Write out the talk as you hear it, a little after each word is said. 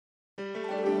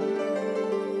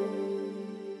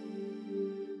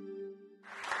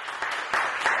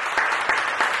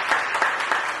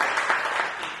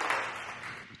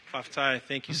Taftai.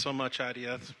 Thank you so much,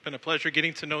 Adia. It's been a pleasure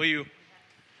getting to know you.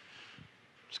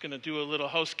 Just going to do a little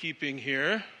housekeeping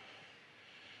here.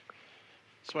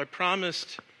 So I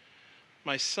promised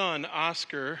my son,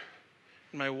 Oscar,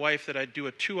 and my wife that I'd do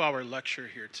a 2-hour lecture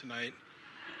here tonight.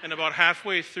 And about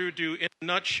halfway through, do in a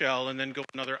nutshell, and then go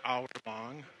another hour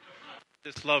long.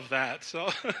 Just love that.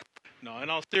 So, no, in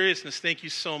all seriousness, thank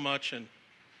you so much. And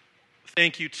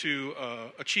thank you to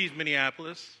Achieve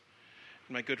Minneapolis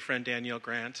and my good friend Danielle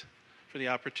Grant for the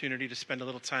opportunity to spend a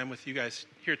little time with you guys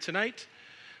here tonight.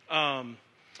 My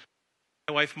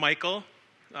wife Michael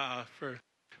for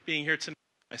being here tonight.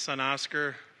 My son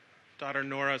Oscar, daughter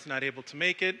Nora is not able to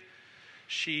make it.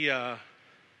 She is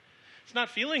not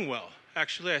feeling well.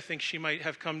 Actually, I think she might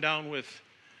have come down with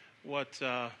what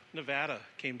Nevada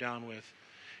came down with.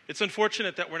 It's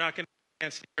unfortunate that we're not going to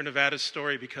chance to hear Nevada's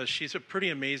story because she's a pretty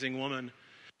amazing woman.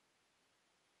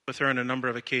 With her on a number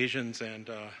of occasions, and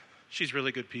she's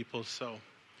really good people. So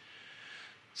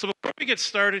before we get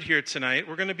started here tonight,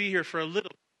 we're going to be here for a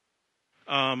little.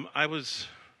 I was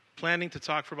planning to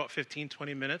talk for about 15,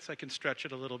 20 minutes. I can stretch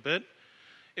it a little bit.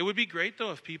 It would be great,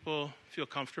 though, if people feel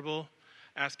comfortable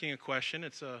asking a question.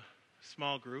 It's a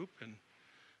small group, and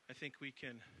I think we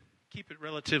can keep it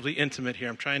relatively intimate here.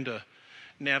 I'm trying to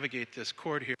navigate this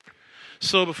chord here.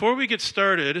 So before I get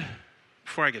started,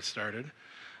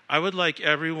 I would like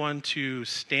everyone to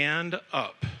stand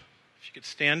up. If you could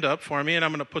stand up for me, and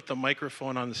I'm going to put the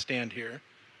microphone on the stand here.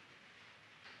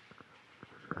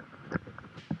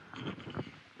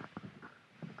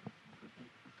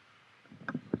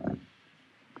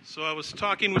 So I was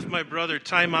talking with my brother,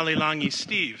 Tai Malilangi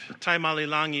Steve. Tai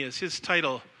Malilangi is his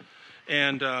title.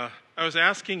 And I was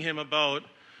asking him about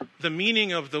the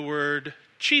meaning of the word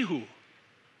chihu.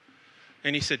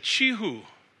 And he said, chihu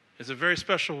is a very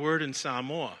special word in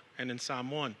Samoa and in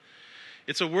Samoan.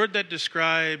 It's a word that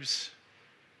describes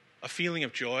a feeling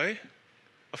of joy,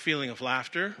 a feeling of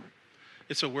laughter.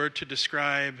 It's a word to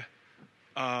describe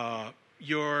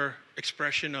your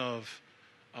expression of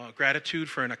gratitude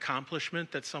for an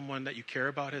accomplishment that someone that you care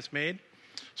about has made.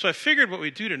 So I figured what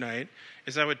we'd do tonight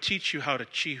is I would teach you how to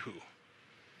chihu.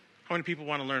 How many people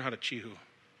want to learn how to chihu?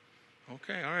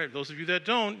 Okay, all right. Those of you that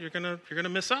don't, you're gonna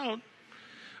miss out.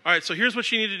 All right, so here's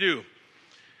what you need to do.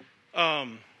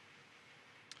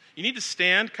 You need to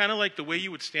stand kind of like the way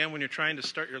you would stand when you're trying to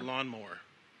start your lawnmower.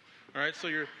 All right, so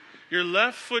your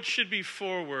left foot should be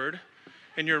forward,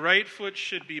 and your right foot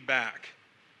should be back,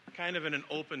 kind of in an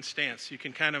open stance. You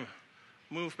can kind of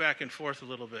move back and forth a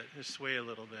little bit, just sway a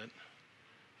little bit.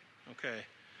 Okay.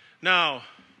 Now,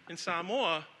 in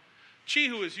Samoa,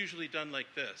 chihu is usually done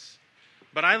like this,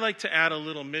 but I like to add a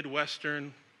little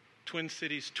Midwestern Twin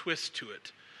Cities twist to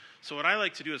it. So what I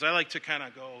like to do is I like to kind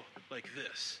of go like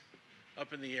this,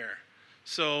 up in the air.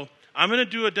 So I'm going to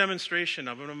do a demonstration.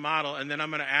 I'm going to model, and then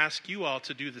I'm going to ask you all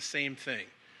to do the same thing.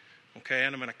 Okay,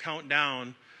 and I'm going to count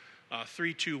down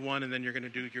 3, 2, 1, and then you're going to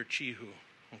do your chihu.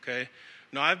 Okay?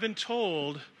 Now, I've been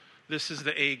told this is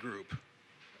the A group.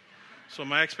 So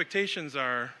my expectations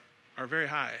are very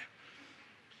high.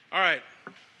 All right,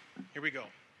 here we go.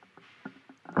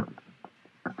 Got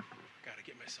to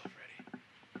get myself ready.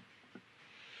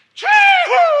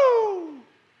 Chihu!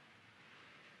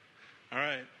 All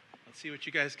right, let's see what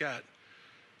you guys got.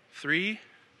 3,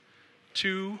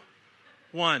 2,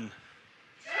 1.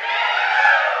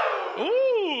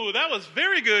 Ooh, that was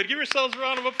very good. Give yourselves a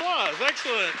round of applause.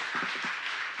 Excellent.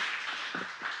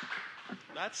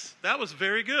 That was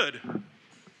very good.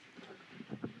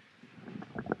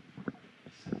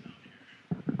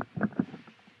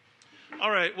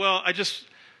 All right, well, I just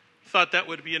thought that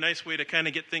would be a nice way to kind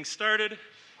of get things started.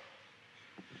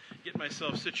 Get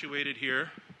myself situated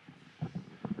here.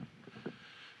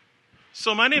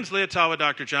 So my name's Leatawa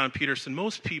Dr. Jon Peterson.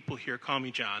 Most people here call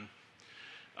me John.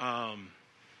 I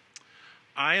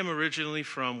am originally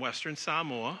from Western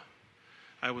Samoa.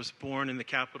 I was born in the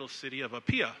capital city of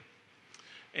Apia.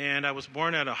 And I was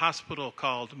born at a hospital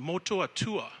called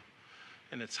Motuatua.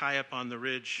 And it's high up on the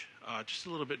ridge, just a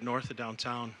little bit north of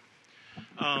downtown.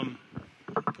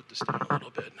 Put this down a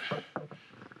little bit.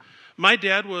 My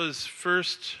dad was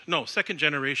second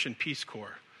generation Peace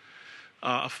Corps.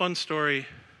 A fun story.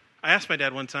 I asked my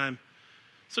dad one time,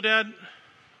 so Dad,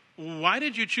 why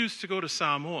did you choose to go to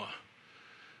Samoa?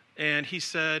 And he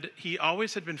said he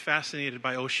always had been fascinated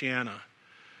by Oceania.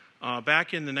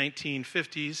 Back in the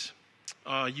 1950s,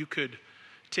 you could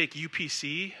take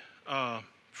UPC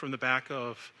from the back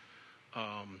of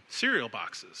cereal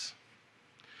boxes,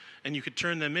 and you could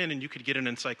turn them in and you could get an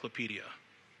encyclopedia,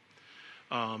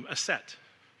 a set.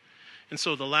 And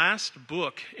so the last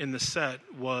book in the set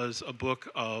was a book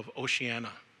of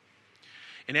Oceania.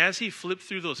 And as he flipped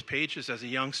through those pages as a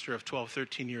youngster of 12,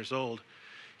 13 years old,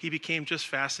 he became just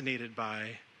fascinated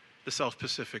by the South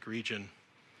Pacific region.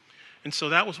 And so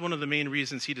that was one of the main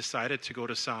reasons he decided to go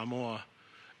to Samoa,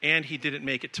 and he didn't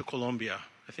make it to Colombia.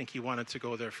 I think he wanted to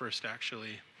go there first,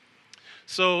 actually.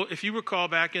 So if you recall,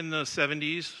 back in the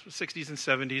 70s, 60s and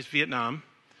 70s, Vietnam,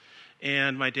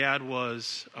 and my dad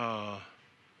was a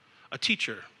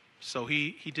teacher. So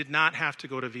he did not have to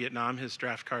go to Vietnam. His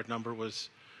draft card number was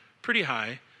pretty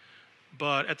high.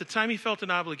 But at the time, he felt an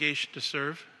obligation to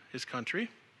serve his country,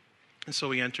 and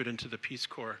so he entered into the Peace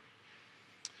Corps.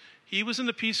 He was in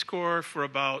the Peace Corps for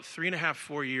about 3.5,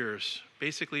 4 years,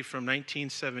 basically from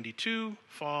 1972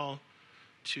 fall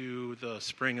to the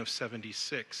spring of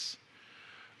 76.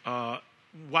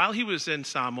 While he was in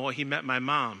Samoa, he met my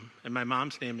mom, and my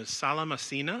mom's name is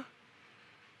Salamasina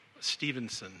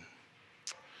Stevenson.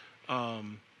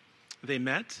 They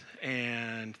met,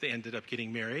 and they ended up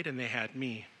getting married, and they had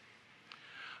me.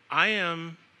 I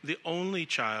am the only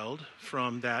child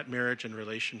from that marriage and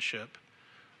relationship,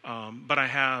 but I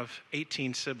have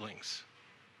 18 siblings.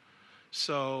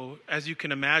 So as you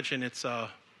can imagine, it's a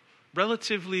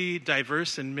relatively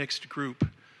diverse and mixed group.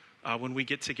 When we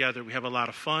get together, we have a lot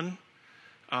of fun.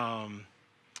 And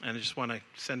I just want to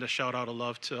send a shout out of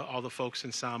love to all the folks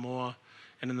in Samoa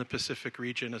and in the Pacific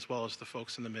region, as well as the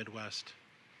folks in the Midwest.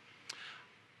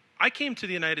 I came to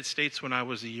the United States when I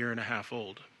was 1.5 years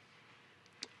old.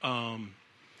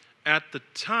 At the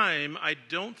time, I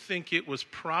don't think it was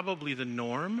probably the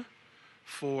norm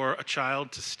for a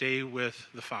child to stay with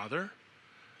the father.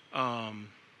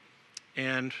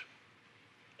 And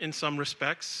in some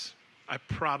respects, I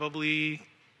probably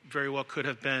very well could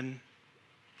have been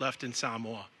left in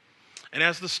Samoa. And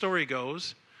as the story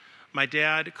goes, my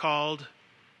dad called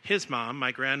his mom,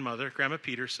 my grandmother, Grandma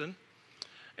Peterson,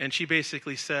 and she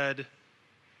basically said,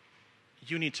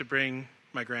 "You need to bring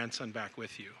my grandson back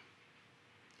with you.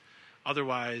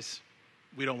 Otherwise,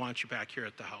 we don't want you back here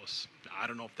at the house." I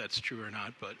don't know if that's true or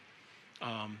not, but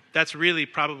that's really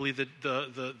probably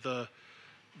the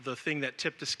thing that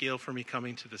tipped the scale for me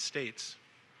coming to the States.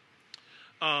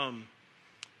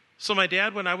 So my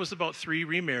dad, when I was about 3,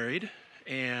 remarried,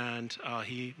 and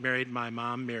he married my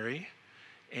mom, Mary,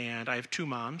 and I have 2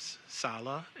 moms,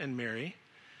 Sala and Mary,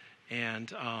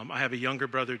 and I have a younger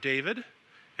brother, David,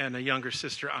 and a younger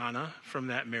sister, Anna, from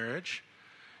that marriage,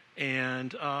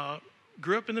 and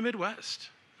grew up in the Midwest.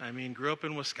 I mean, grew up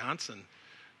in Wisconsin,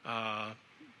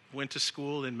 went to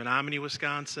school in Menominee,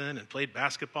 Wisconsin, and played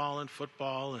basketball and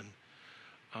football, and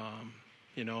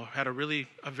had a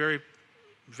very,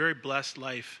 very blessed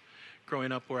life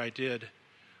growing up where I did.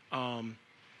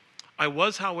 I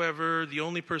was, however, the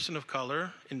only person of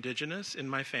color, indigenous, in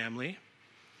my family,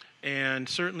 and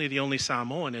certainly the only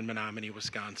Samoan in Menominee,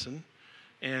 Wisconsin,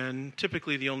 and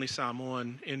typically the only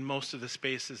Samoan in most of the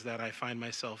spaces that I find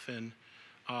myself in,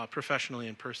 professionally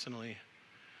and personally.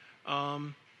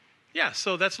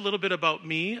 So that's a little bit about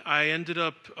me. I ended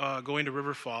up going to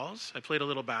River Falls. I played a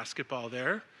little basketball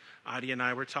there. Adia and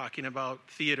I were talking about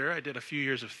theater. I did a few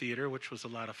years of theater, which was a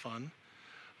lot of fun.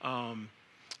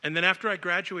 And then after I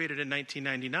graduated in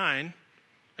 1999,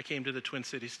 I came to the Twin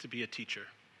Cities to be a teacher.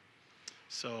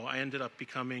 So I ended up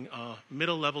becoming a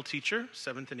middle-level teacher,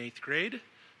 7th and 8th grade,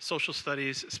 social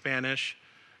studies, Spanish,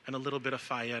 and a little bit of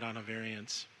Fayette on a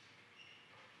variance.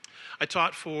 I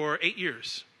taught for 8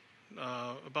 years,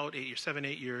 about 8 years, 7,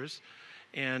 8 years,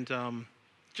 and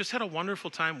just had a wonderful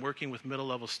time working with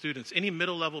middle-level students. Any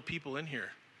middle-level people in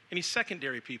here? Any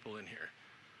secondary people in here?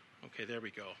 Okay, there we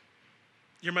go.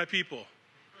 You're my people.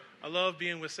 I love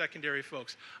being with secondary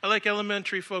folks. I like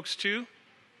elementary folks too,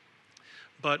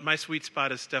 but my sweet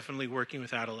spot is definitely working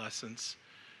with adolescents,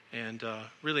 and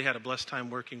really had a blessed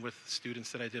time working with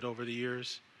students that I did over the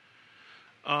years.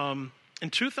 In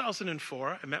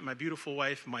 2004, I met my beautiful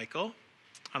wife, Michael,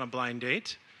 on a blind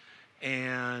date,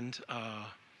 and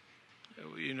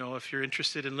if you're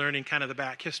interested in learning kind of the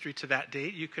back history to that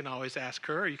date, you can always ask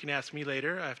her, or you can ask me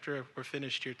later after we're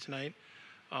finished here tonight.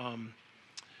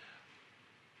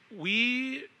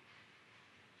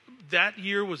 That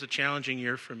year was a challenging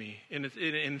year for me.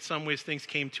 In some ways, things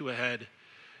came to a head.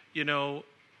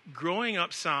 Growing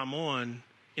up Samoan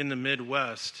in the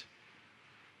Midwest,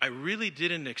 I really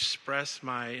didn't express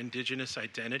my indigenous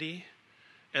identity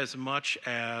as much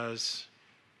as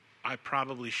I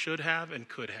probably should have and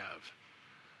could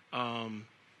have.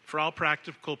 For all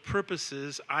practical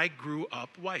purposes, I grew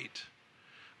up white.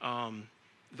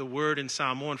 The word in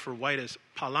Samoan for white is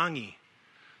palangi.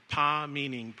 Pa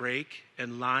meaning break,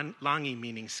 and langi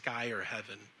meaning sky or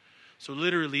heaven. So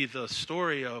literally the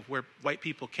story of where white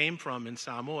people came from in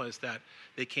Samoa is that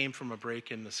they came from a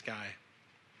break in the sky.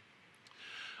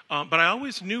 But I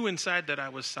always knew inside that I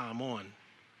was Samoan,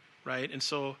 right? And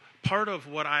so part of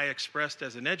what I expressed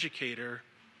as an educator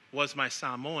was my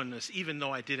Samoanness, even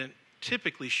though I didn't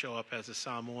typically show up as a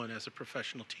Samoan as a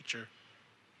professional teacher.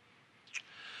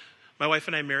 My wife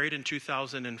and I married in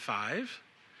 2005,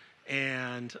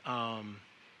 and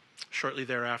shortly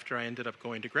thereafter I ended up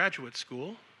going to graduate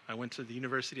school. I went to the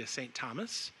University of St.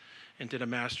 Thomas and did a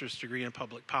master's degree in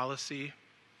public policy,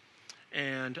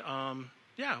 and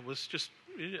was just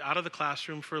out of the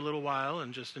classroom for a little while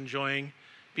and just enjoying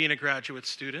being a graduate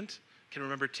student. I can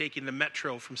remember taking the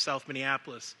metro from South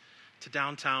Minneapolis to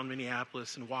downtown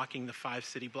Minneapolis and walking the 5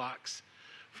 city blocks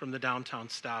from the downtown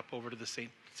stop over to the St.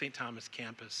 Thomas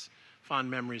campus. Fond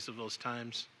memories of those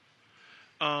times.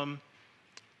 I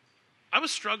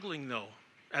was struggling, though,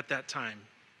 at that time.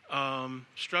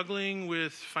 Struggling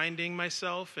with finding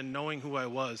myself and knowing who I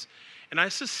was. And I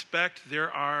suspect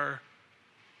there are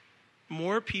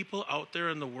more people out there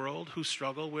in the world who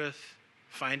struggle with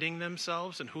finding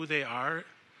themselves and who they are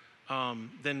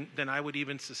than I would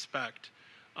even suspect.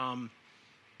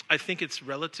 I think it's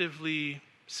relatively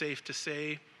safe to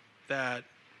say that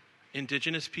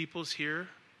Indigenous peoples here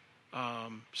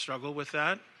struggle with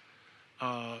that,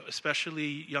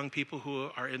 especially young people who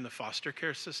are in the foster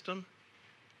care system.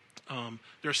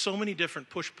 There are so many different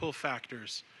push-pull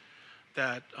factors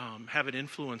that have an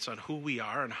influence on who we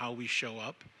are and how we show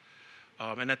up.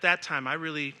 And at that time, I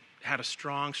really had a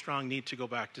strong need to go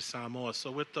back to Samoa. So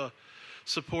with the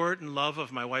support and love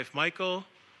of my wife, Michael,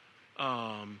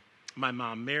 my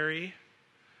mom, Mary,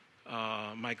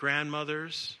 my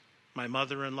grandmothers, my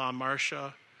mother-in-law,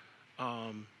 Marcia,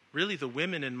 really the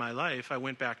women in my life, I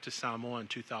went back to Samoa in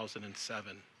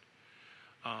 2007.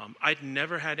 I'd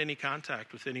never had any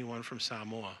contact with anyone from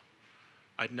Samoa.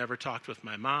 I'd never talked with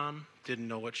my mom, didn't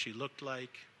know what she looked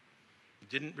like,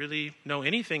 didn't really know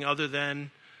anything other than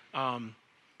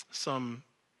some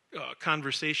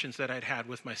conversations that I'd had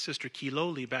with my sister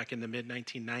Kiloli back in the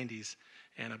mid-1990s.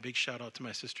 And a big shout out to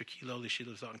my sister Kiloli. She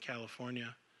lives out in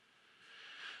California.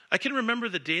 I can remember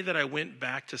the day that I went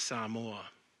back to Samoa.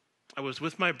 I was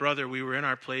with my brother. We were in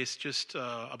our place just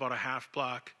about a half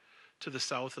block to the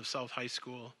south of South High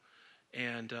School.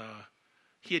 And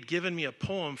he had given me a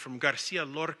poem from Garcia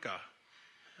Lorca.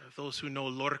 Those who know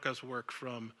Lorca's work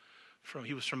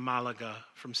he was from Malaga,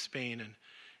 from Spain, and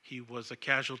he was a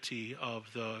casualty of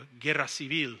the Guerra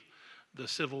Civil, the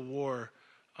civil war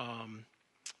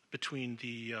between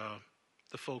the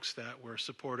folks that were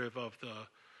supportive of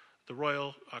the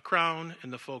royal crown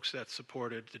and the folks that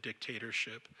supported the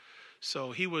dictatorship.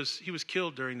 So he was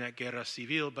killed during that Guerra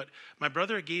Civil, but my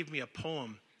brother gave me a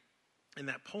poem. And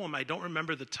that poem, I don't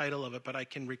remember the title of it, but I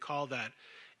can recall that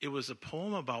it was a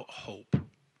poem about hope.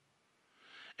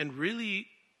 And really,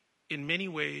 in many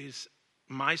ways,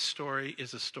 my story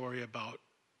is a story about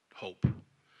hope.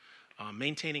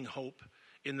 Maintaining hope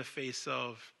in the face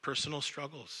of personal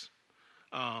struggles,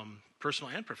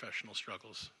 personal and professional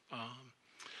struggles.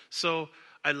 So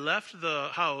I left the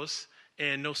house,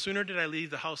 and no sooner did I leave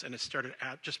the house, and it started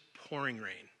just pouring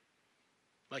rain.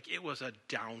 Like it was a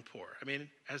downpour. I mean,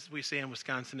 as we say in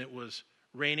Wisconsin, it was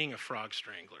raining a frog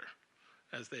strangler,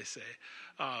 as they say,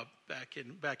 back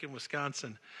in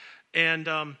Wisconsin. And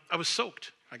I was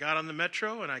soaked. I got on the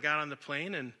metro and I got on the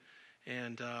plane,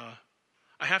 and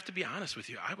I have to be honest with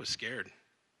you, I was scared.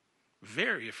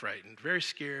 Very frightened, very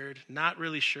scared, not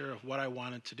really sure of what I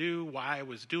wanted to do, why I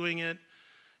was doing it,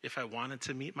 if I wanted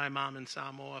to meet my mom in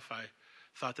Samoa, if I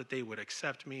thought that they would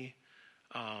accept me.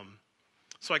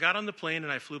 So I got on the plane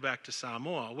and I flew back to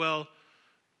Samoa. Well,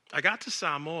 I got to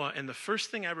Samoa, and the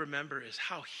first thing I remember is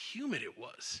how humid it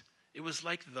was. It was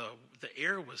like the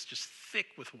air was just thick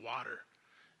with water.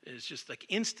 It was just like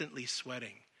instantly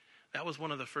sweating. That was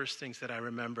one of the first things that I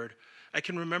remembered. I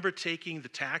can remember taking the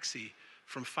taxi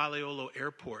from Faleolo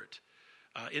Airport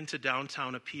into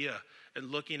downtown Apia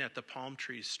and looking at the palm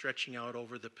trees stretching out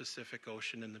over the Pacific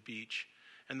Ocean and the beach,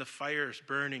 and the fires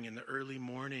burning in the early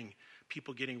morning,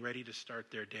 people getting ready to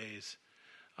start their days.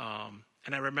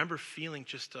 And I remember feeling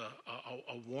just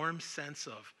a warm sense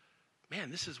of,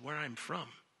 man, this is where I'm from.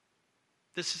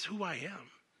 This is who I am.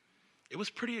 It was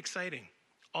pretty exciting,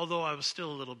 although I was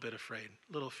still a little bit afraid,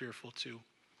 a little fearful too.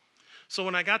 So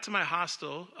when I got to my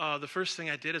hostel, the first thing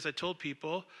I did is I told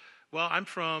people, well, I'm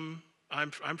from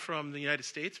the United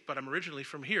States, but I'm originally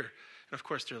from here. And of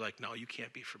course they're like, no, you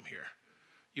can't be from here.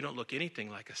 You don't look anything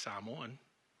like a Samoan,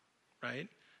 right?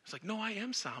 It's like, no, I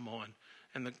am Samoan.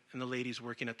 And the ladies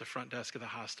working at the front desk of the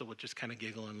hostel would just kind of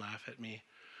giggle and laugh at me.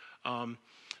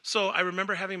 So I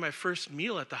remember having my first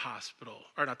meal at the hospital,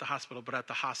 or not the hospital, but at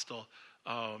the hostel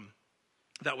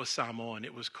that was Samoan.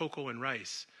 It was cocoa and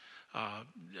rice.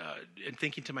 and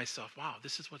thinking to myself, wow,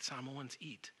 this is what Samoans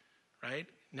eat, right?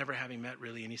 Never having met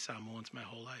really any Samoans my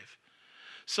whole life.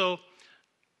 So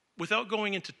without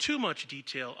going into too much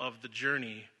detail of the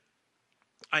journey,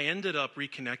 I ended up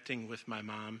reconnecting with my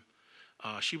mom.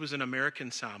 She was in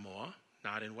American Samoa,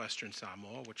 not in Western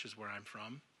Samoa, which is where I'm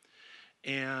from.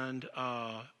 And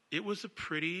it was a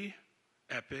pretty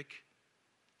epic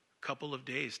couple of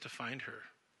days to find her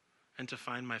and to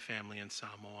find my family in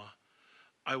Samoa.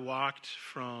 I walked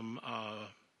from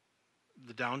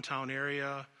the downtown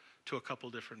area to a couple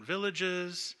different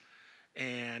villages,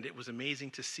 and it was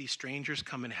amazing to see strangers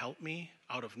come and help me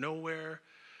out of nowhere,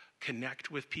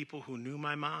 connect with people who knew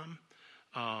my mom.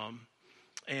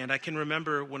 And I can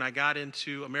remember when I got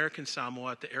into American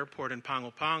Samoa at the airport in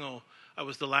Pago Pago, I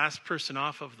was the last person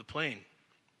off of the plane.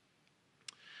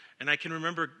 And I can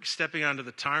remember stepping onto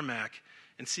the tarmac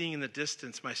and seeing in the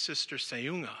distance my sister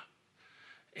Sayunga.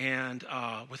 And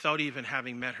without even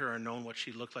having met her or known what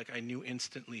she looked like, I knew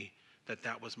instantly that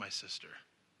that was my sister.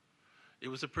 It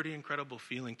was a pretty incredible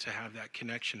feeling to have that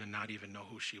connection and not even know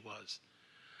who she was.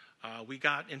 We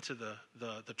got into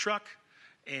the truck,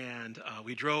 and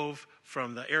we drove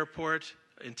from the airport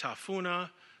in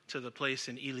Tafuna to the place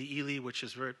in Ili, which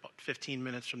is about 15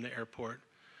 minutes from the airport.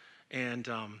 And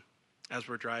as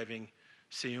we're driving,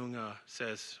 Sayunga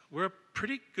says, "We're a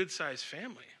pretty good-sized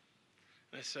family."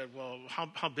 And I said, "Well,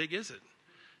 how big is it?"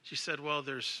 She said, "Well,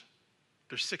 there's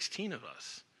 16 of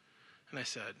us." And I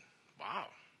said, "Wow,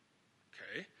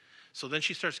 okay." So then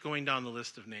she starts going down the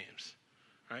list of names.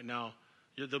 All right, now,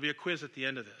 there'll be a quiz at the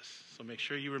end of this, so make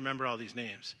sure you remember all these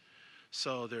names.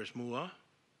 So there's Mua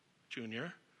Jr.,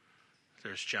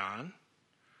 there's John,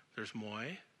 there's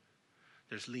Moy,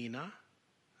 there's Lena,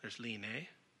 there's Line,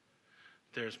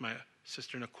 there's my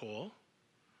sister Nicole,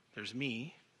 there's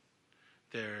me,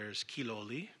 there's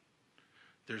Kiloli,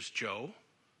 there's Joe,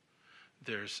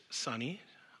 there's Sunny,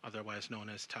 otherwise known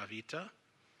as Tavita,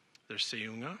 there's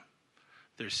Sayunga,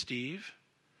 there's Steve,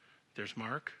 there's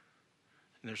Mark,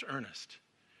 and there's Ernest.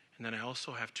 And then I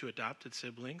also have 2 adopted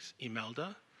siblings,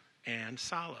 Imelda and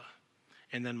Sala.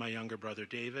 And then my younger brother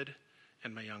David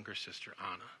and my younger sister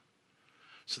Anna.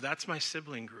 So that's my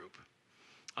sibling group.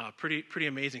 Pretty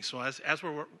amazing. So as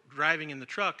we're driving in the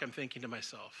truck, I'm thinking to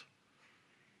myself,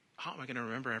 how am I going to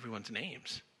remember everyone's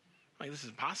names? Like, this is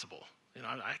impossible. You know,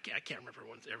 I can't remember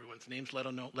everyone's names, let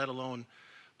alone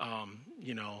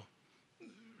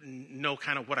know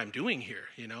kind of what I'm doing here,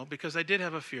 because I did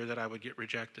have a fear that I would get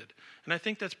rejected. And I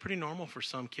think that's pretty normal for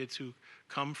some kids who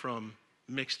come from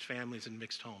mixed families and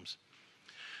mixed homes.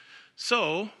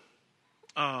 So,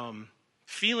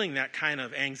 feeling that kind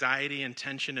of anxiety and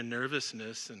tension and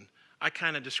nervousness, and I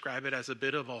kind of describe it as a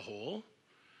bit of a hole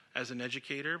as an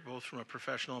educator, both from a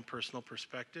professional and personal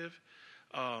perspective,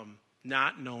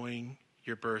 not knowing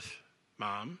your birth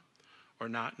mom or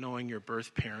not knowing your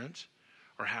birth parent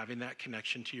or having that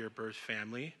connection to your birth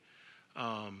family.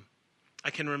 I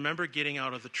can remember getting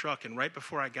out of the truck, and right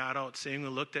before I got out,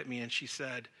 Sayunga looked at me and she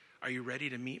said, "Are you ready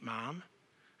to meet Mom?"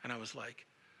 And I was like,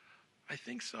 I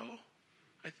think so.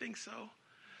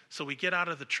 So we get out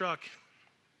of the truck,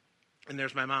 and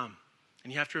there's my mom.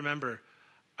 And you have to remember,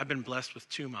 I've been blessed with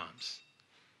 2 moms.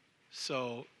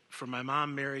 So for my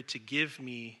mom married to give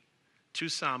me to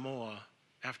Samoa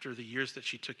after the years that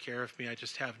she took care of me, I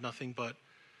just have nothing but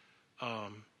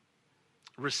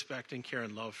respect and care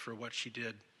and love for what she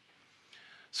did.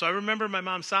 So I remember my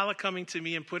mom Sala coming to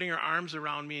me and putting her arms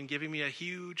around me and giving me a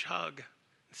huge hug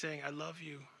and saying, I love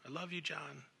you,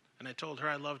 John. And I told her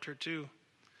I loved her too.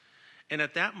 And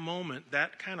at that moment,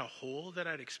 that kind of hole that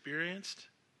I'd experienced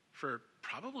for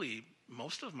probably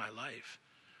most of my life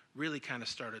really kind of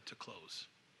started to close.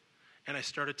 And I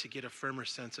started to get a firmer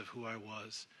sense of who I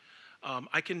was.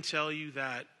 I can tell you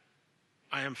that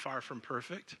I am far from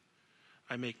perfect.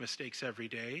 I make mistakes every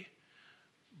day.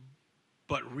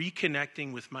 But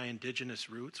reconnecting with my indigenous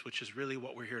roots, which is really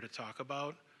what we're here to talk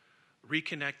about,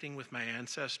 reconnecting with my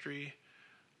ancestry,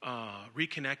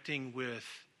 reconnecting with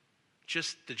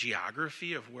just the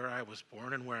geography of where I was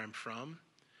born and where I'm from,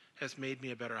 has made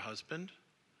me a better husband.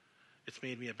 It's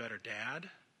made me a better dad.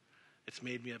 It's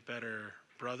made me a better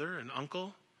brother and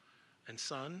uncle and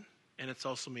son. And it's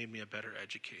also made me a better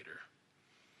educator.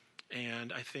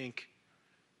 And I think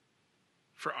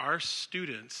for our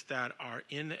students that are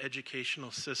in the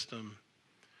educational system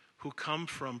who come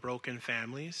from broken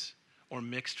families or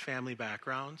mixed family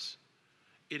backgrounds,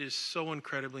 it is so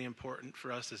incredibly important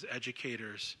for us as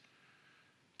educators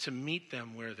to meet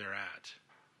them where they're at,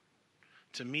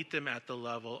 to meet them at the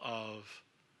level of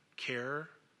care,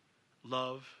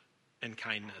 love, and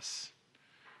kindness.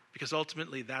 Because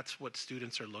ultimately, that's what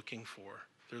students are looking for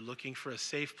They're looking for a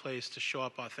safe place to show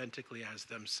up authentically as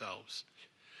themselves.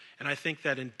 And I think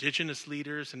that Indigenous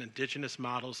leaders and Indigenous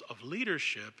models of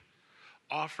leadership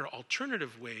offer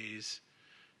alternative ways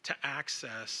to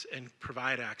access and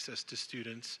provide access to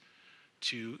students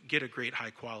to get a great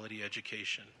high quality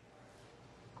education.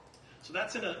 So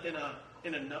that's in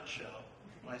a nutshell,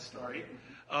 my story.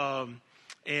 I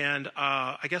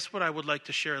guess what I would like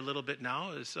to share a little bit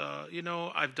now is,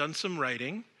 I've done some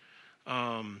writing,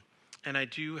 and I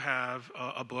do have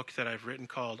a book that I've written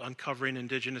called Uncovering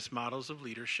Indigenous Models of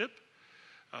Leadership.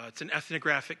 It's an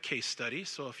ethnographic case study,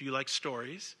 so if you like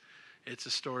stories, it's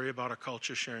a story about a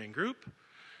culture sharing group.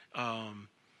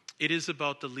 It is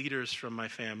about the leaders from my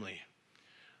family.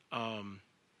 I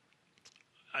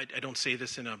don't say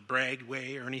this in a brag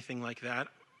way or anything like that.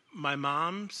 My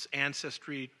mom's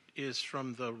ancestry is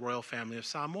from the royal family of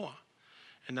Samoa,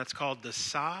 and that's called the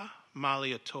Sa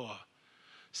Malietoa.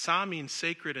 Sa means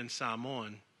sacred in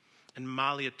Samoan, and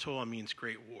Malietoa means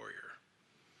great warrior.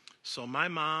 So my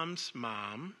mom's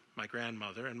mom, my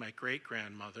grandmother, and my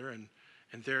great-grandmother, and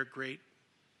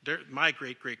my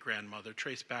great-great-grandmother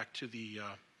trace back to the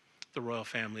royal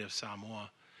family of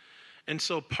Samoa. And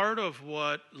so part of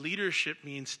what leadership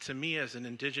means to me as an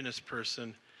Indigenous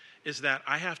person is that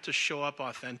I have to show up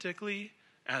authentically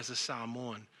as a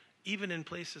Samoan, even in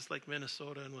places like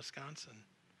Minnesota and Wisconsin,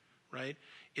 right?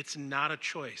 It's not a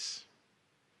choice.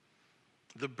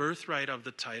 The birthright of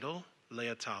the title,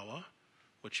 Leatawa,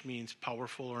 which means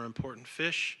powerful or important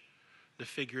fish, the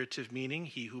figurative meaning,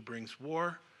 he who brings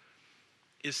war,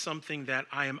 is something that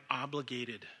I am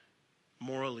obligated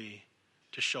morally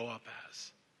to show up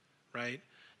as, right?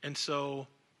 And so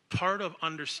part of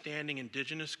understanding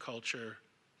Indigenous culture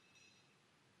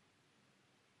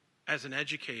as an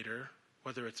educator,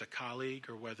 whether it's a colleague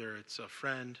or whether it's a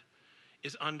friend,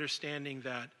 is understanding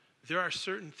that there are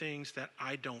certain things that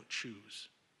I don't choose.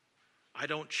 I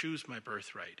don't choose my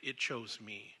birthright. It chose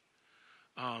me.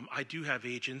 I do have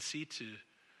agency to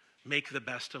make the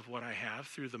best of what I have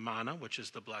through the mana, which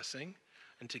is the blessing,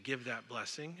 and to give that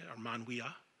blessing, or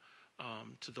manwia,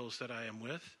 to those that I am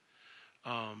with.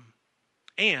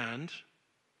 And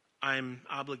I'm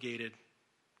obligated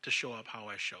to show up how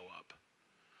I show up.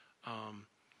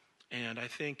 And I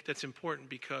think that's important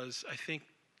because I think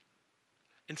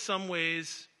in some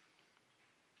ways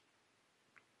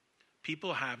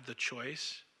people have the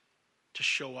choice to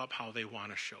show up how they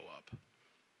want to show up.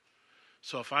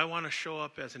 So if I want to show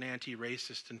up as an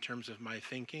anti-racist in terms of my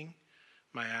thinking,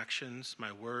 my actions,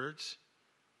 my words,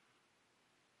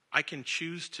 I can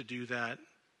choose to do that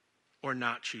or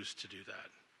not choose to do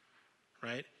that,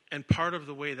 right? And part of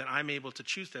the way that I'm able to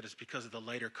choose that is because of the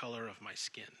lighter color of my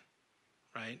skin,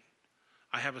 right?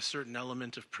 I have a certain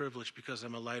element of privilege because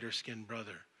I'm a lighter-skinned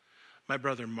brother. My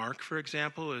brother Mark, for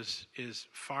example, is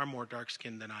far more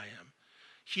dark-skinned than I am.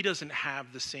 He doesn't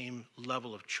have the same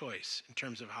level of choice in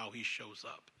terms of how he shows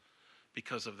up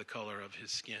because of the color of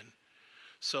his skin.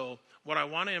 So what I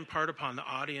want to impart upon the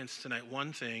audience tonight,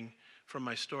 one thing from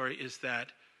my story, is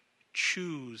that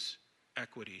choose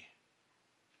equity.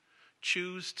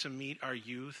 Choose to meet our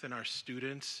youth and our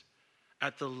students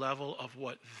at the level of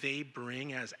what they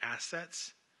bring as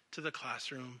assets to the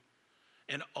classroom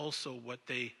and also what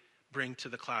they bring to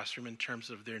the classroom in terms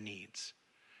of their needs.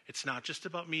 It's not just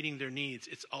about meeting their needs,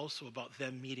 it's also about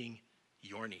them meeting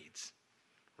your needs,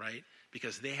 right?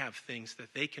 Because they have things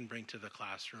that they can bring to the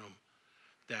classroom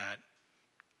that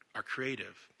are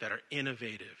creative, that are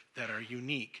innovative, that are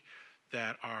unique,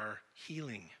 that are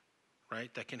healing,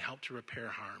 right? That can help to repair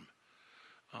harm.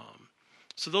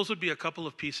 So those would be a couple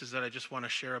of pieces that I just want to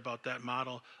share about that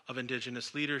model of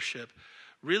Indigenous leadership.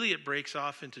 Really, it breaks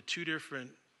off into two different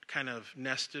kind of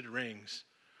nested rings.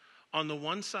 On the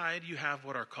one side, you have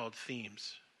what are called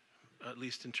themes, at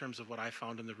least in terms of what I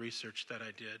found in the research that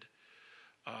I did.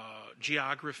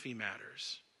 Geography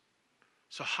matters.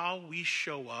 So how we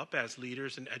show up as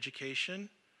leaders in education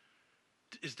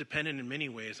is dependent in many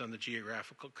ways on the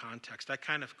geographical context. I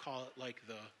kind of call it like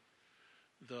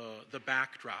the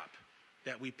backdrop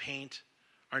that we paint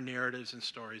our narratives and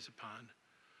stories upon.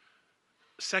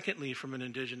 Secondly, from an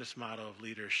Indigenous model of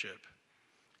leadership,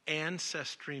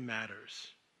 ancestry matters.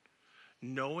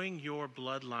 Knowing your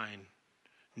bloodline,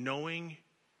 knowing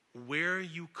where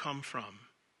you come from,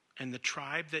 and the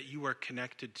tribe that you are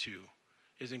connected to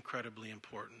is incredibly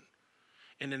important.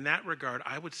 And in that regard,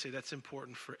 I would say that's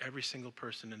important for every single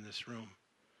person in this room.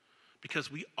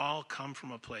 Because we all come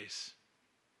from a place.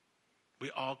 We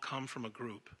all come from a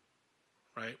group,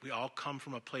 right? We all come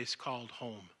from a place called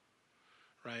home,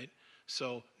 right?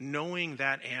 So knowing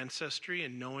that ancestry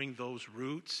and knowing those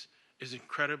roots is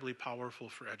incredibly powerful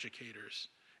for educators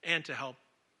and to help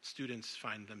students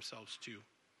find themselves to.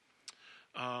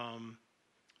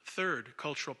 Third,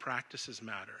 cultural practices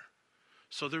matter.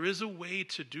 So there is a way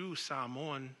to do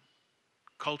Samoan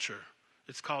culture.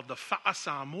 It's called the Fa'a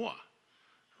Samoa,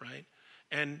 right?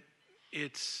 And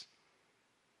it's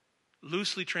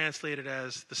loosely translated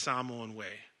as the Samoan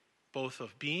way, both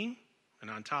of being, an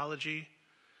ontology,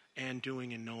 and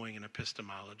doing and knowing, an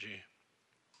epistemology.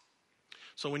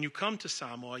 So when you come to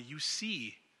Samoa, you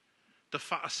see the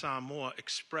Fa'a Samoa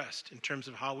expressed in terms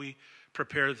of how we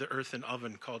prepare the earthen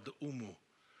oven called the umu,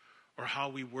 or how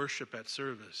we worship at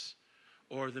service,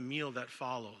 or the meal that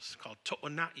follows called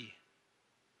to'ona'i,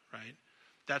 right?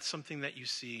 That's something that you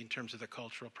see in terms of the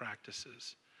cultural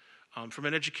practices. From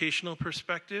an educational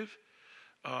perspective,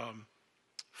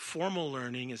 formal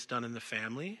learning is done in the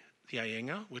family, the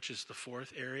Aienga, which is the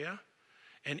fourth area,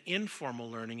 and informal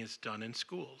learning is done in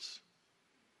schools.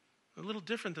 A little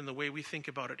different than the way we think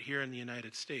about it here in the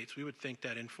United States. We would think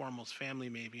that informal's family,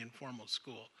 maybe informal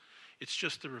school. It's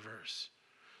just the reverse.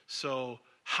 So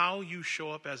how you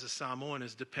show up as a Samoan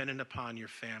is dependent upon your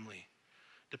family,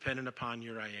 dependent upon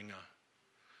your Aienga,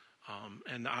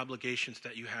 and the obligations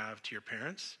that you have to your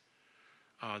parents,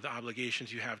 the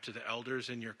obligations you have to the elders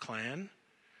in your clan,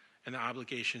 and the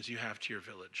obligations you have to your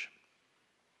village.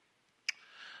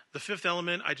 The fifth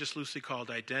element I just loosely called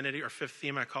identity, or fifth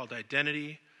theme I called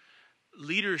identity.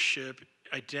 Leadership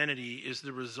identity is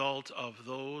the result of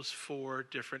those four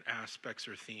different aspects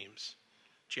or themes: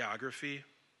 geography,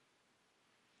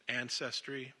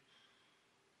 ancestry,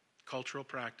 cultural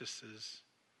practices,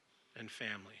 and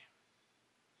family.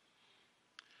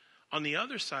 On the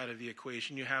other side of the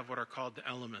equation, you have what are called the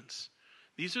elements.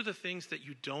 These are the things that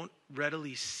you don't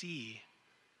readily see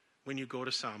when you go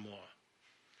to Samoa.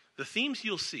 The themes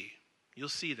you'll see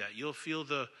that. You'll feel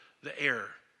the air.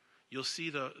 You'll see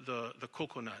the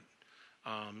coconut.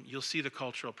 You'll see the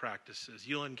cultural practices.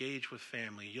 You'll engage with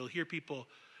family. You'll hear people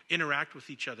interact with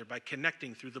each other by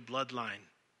connecting through the bloodline,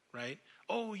 right?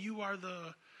 Oh, you are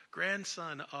the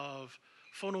grandson of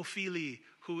Fonofili,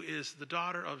 who is the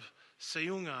daughter of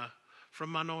Seunga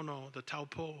from Manono, the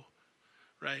Taupo,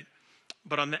 right?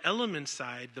 But on the element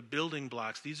side, the building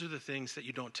blocks, these are the things that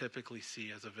you don't typically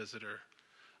see as a visitor.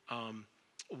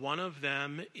 One of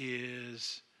them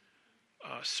is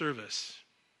service.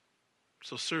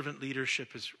 So servant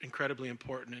leadership is incredibly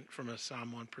important from a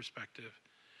Samoan perspective.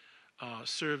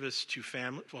 Service to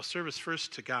family, service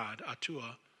first to God,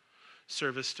 atua,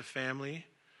 service to family,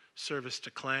 service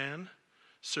to clan,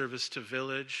 service to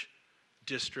village,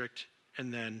 district,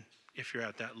 and then, if you're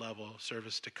at that level,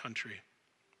 service to country.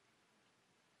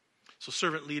 So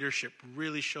servant leadership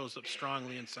really shows up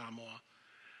strongly in Samoa.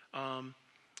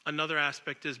 Another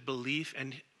aspect is belief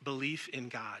in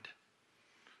God.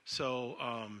 So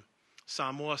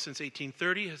Samoa since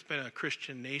 1830 has been a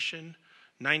Christian nation.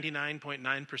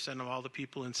 99.9% of all the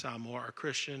people in Samoa are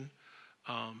Christian.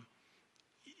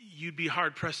 You'd be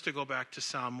hard-pressed to go back to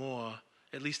Samoa,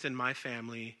 at least in my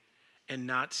family, and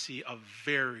not see a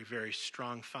very, very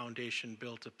strong foundation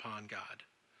built upon God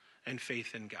and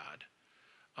faith in God.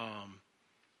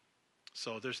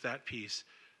 So there's that piece.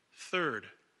 Third,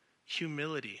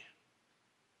 humility,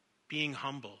 being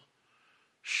humble,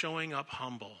 showing up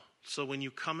humble. So when you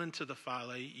come into the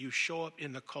fale, you show up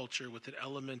in the culture with an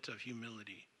element of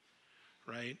humility,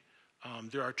 right?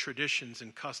 There are traditions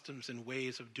and customs and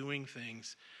ways of doing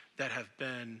things that have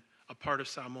been a part of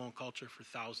Samoan culture for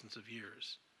thousands of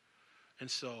years. And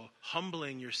so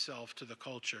humbling yourself to the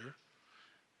culture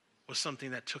was something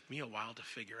that took me a while to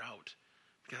figure out.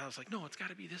 Because I was like, no, it's got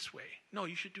to be this way. No,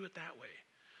 you should do it that way.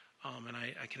 And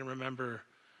I can remember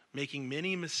making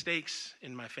many mistakes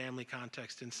in my family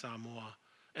context in Samoa,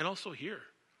 and also here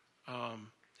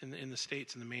in the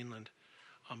States, in the mainland.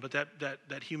 But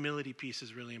that humility piece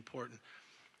is really important.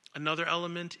 Another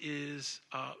element is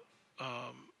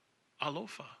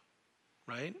alofa,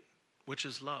 right? Which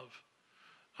is love.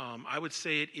 I would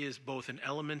say it is both an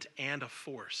element and a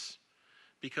force,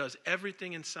 because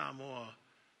everything in Samoa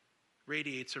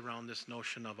radiates around this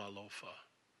notion of alofa.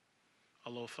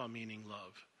 Alofa meaning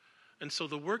love. And so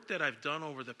the work that I've done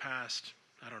over the past,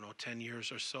 10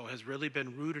 years or so has really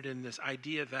been rooted in this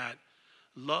idea that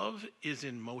love is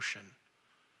in motion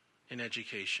in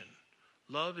education.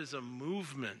 Love is a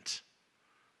movement.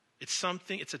 It's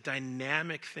a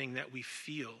dynamic thing that we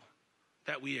feel,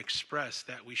 that we express,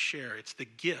 that we share. It's the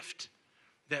gift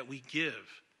that we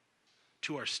give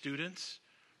to our students,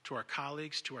 to our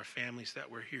colleagues, to our families that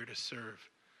we're here to serve.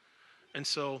 And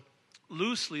so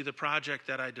loosely, the project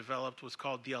that I developed was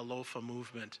called the Alofa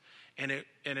Movement. And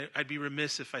I'd be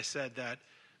remiss if I said that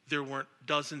there weren't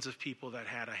dozens of people that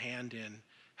had a hand in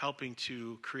helping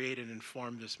to create and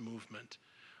inform this movement.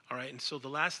 All right, and so the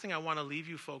last thing I want to leave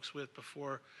you folks with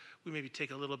before we maybe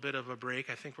take a little bit of a break,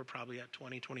 I think we're probably at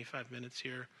 20, 25 minutes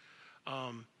here,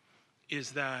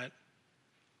 is that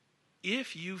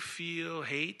if you feel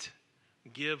hate,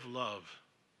 give love,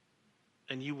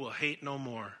 and you will hate no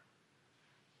more.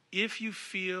 If you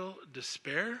feel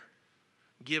despair,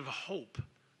 give hope,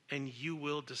 and you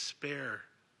will despair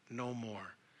no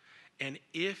more. And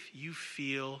if you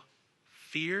feel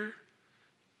fear,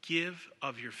 give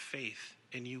of your faith,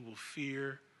 and you will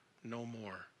fear no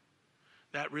more.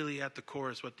 That really at the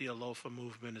core is what the Alofa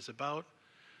Movement is about.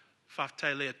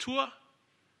 Faftai tua.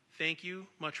 Thank you,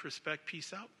 much respect,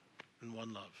 peace out, and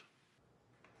one love.